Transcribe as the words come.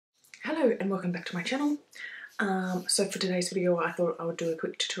Hello and welcome back to my channel. So for today's video I thought I would do a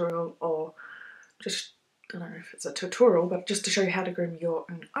quick tutorial, or just, I don't know if it's a tutorial, but just to show you how to groom your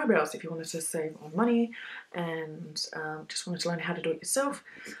own eyebrows if you wanted to save on money and just wanted to learn how to do it yourself.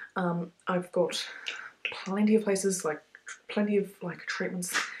 I've got plenty of places, plenty of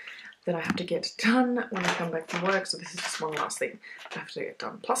treatments that I have to get done when I come back from work, so this is just one last thing I have to get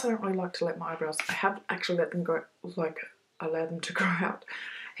done. Plus I don't really like to let my eyebrows, I have actually let them go, allow them to grow out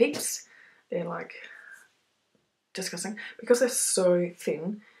heaps. They're disgusting because they're so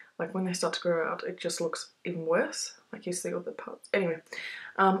thin. When they start to grow out, it just looks even worse. You see all the parts.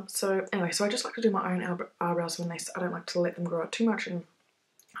 So I just like to do my own eyebrows when I don't like to let them grow out too much, and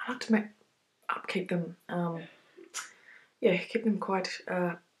I like to keep them keep them quite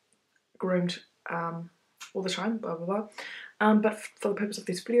groomed all the time, blah blah blah. But for the purpose of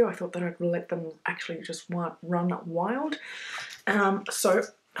this video, I thought that I'd let them actually just run wild. So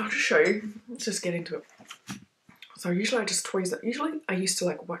I'll just show you. Let's just get into it. So usually I just tweeze it. Usually I used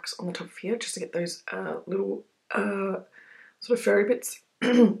to wax on the top of here just to get those little sort of furry bits,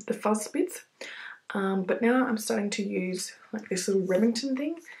 the fuzz bits. But now I'm starting to use this little Remington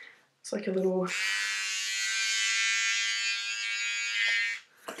thing. It's like a little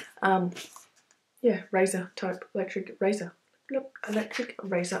razor type, electric razor. Yep, electric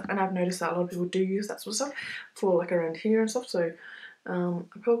razor. And I've noticed that a lot of people do use that sort of stuff for around here and stuff. So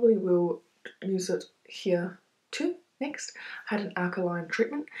I probably will use it here too next. I had an alkaline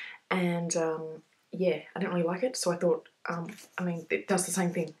treatment and yeah, I didn't really like it, so I thought, it does the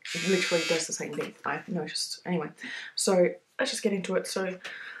same thing. It literally does the same thing, I've noticed. Anyway, so let's just get into it. So I'm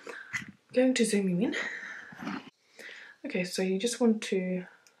going to zoom you in. Okay, so you just want to...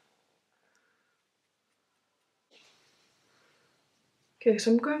 Okay,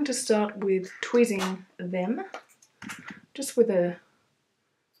 so I'm going to start with tweezing them, just with a...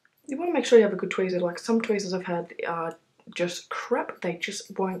 You want to make sure you have a good tweezer. Some tweezers I've had are just crap. They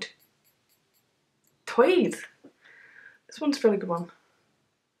just won't tweeze. This one's a fairly good one.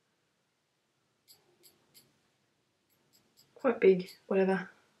 Quite big, whatever.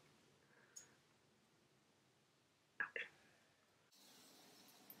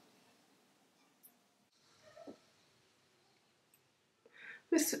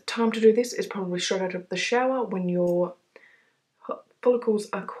 This time to do this is probably straight out of the shower when your follicles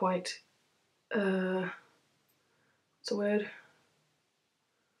are quite, what's the word?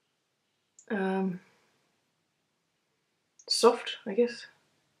 Soft, I guess.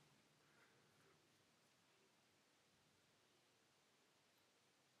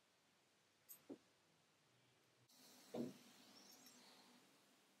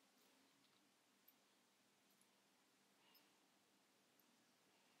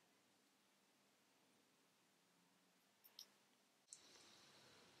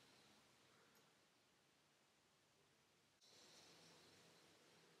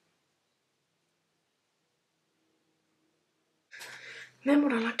 Then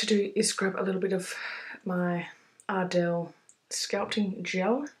what I like to do is grab a little bit of my Ardell sculpting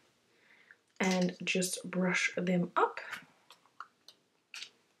gel and just brush them up.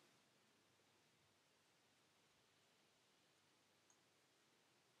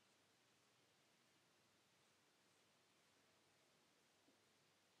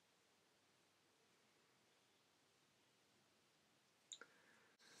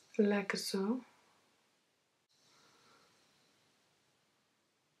 Like so.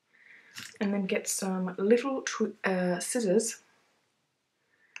 And then get some little scissors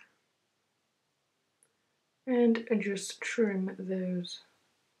and just trim those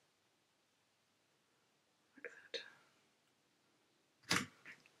like that.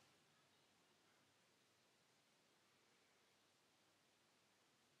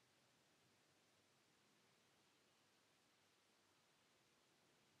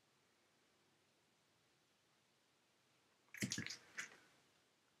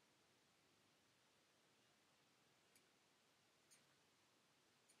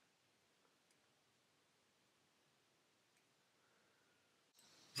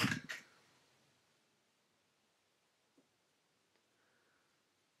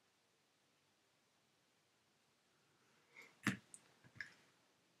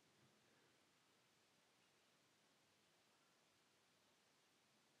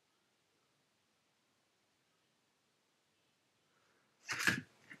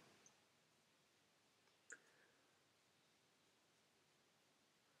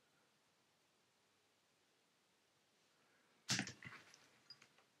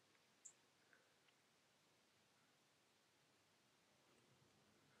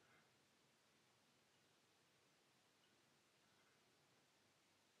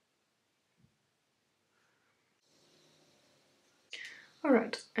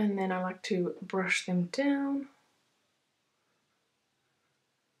 Alright, and then I like to brush them down.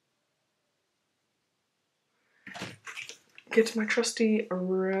 Get my trusty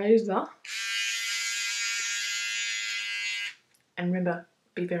razor. And remember,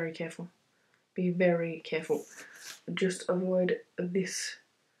 be very careful. Be very careful. Just avoid this,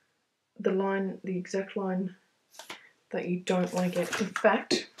 the exact line that you don't want to get. In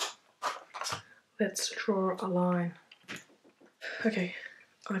fact, let's draw a line. Okay,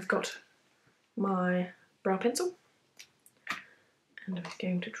 I've got my brow pencil and I'm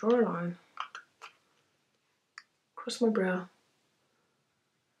going to draw a line across my brow.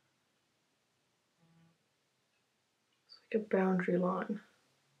 It's like a boundary line.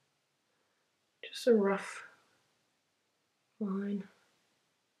 Just a rough line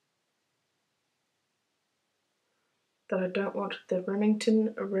that I don't want the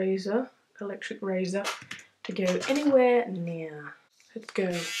Remington razor, electric razor, to go anywhere near. Let's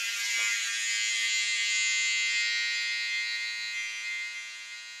go.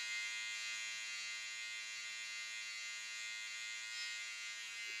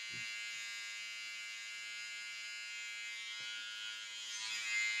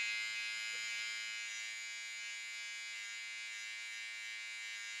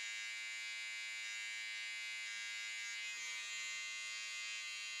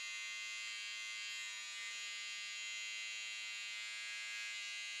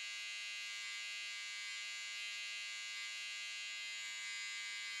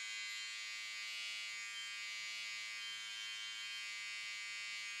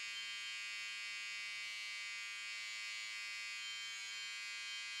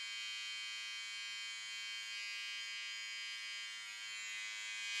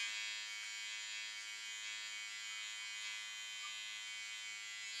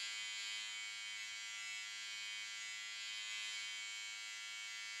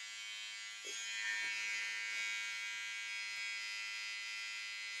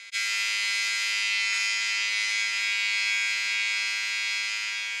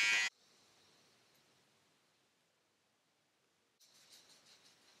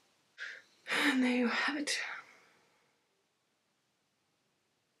 And there you have it.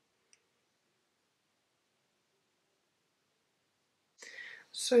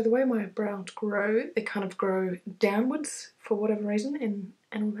 So the way my brows grow, they kind of grow downwards for whatever reason,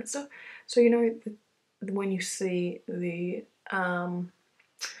 and all that stuff. So you know when you see the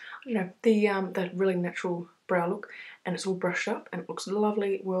that really natural brow look, and it's all brushed up and it looks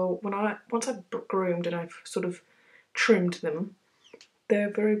lovely. Well, once I've groomed and I've sort of trimmed them,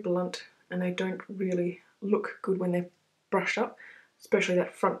 they're very blunt and they don't really look good when they're brushed up, especially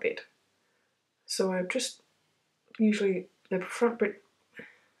that front bit. So I just usually the front bit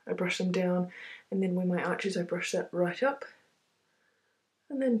I brush them down, and then when my arches I brush that right up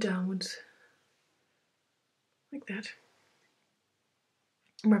and then downwards like that.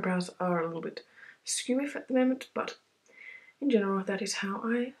 My brows are a little bit skewy at the moment, but in general that is how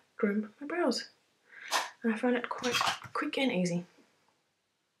I groom my brows, and I find it quite quick and easy.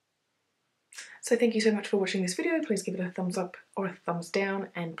 So thank you so much for watching this video. Please give it a thumbs up or a thumbs down,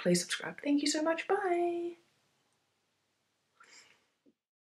 and please subscribe. Thank you so much. Bye.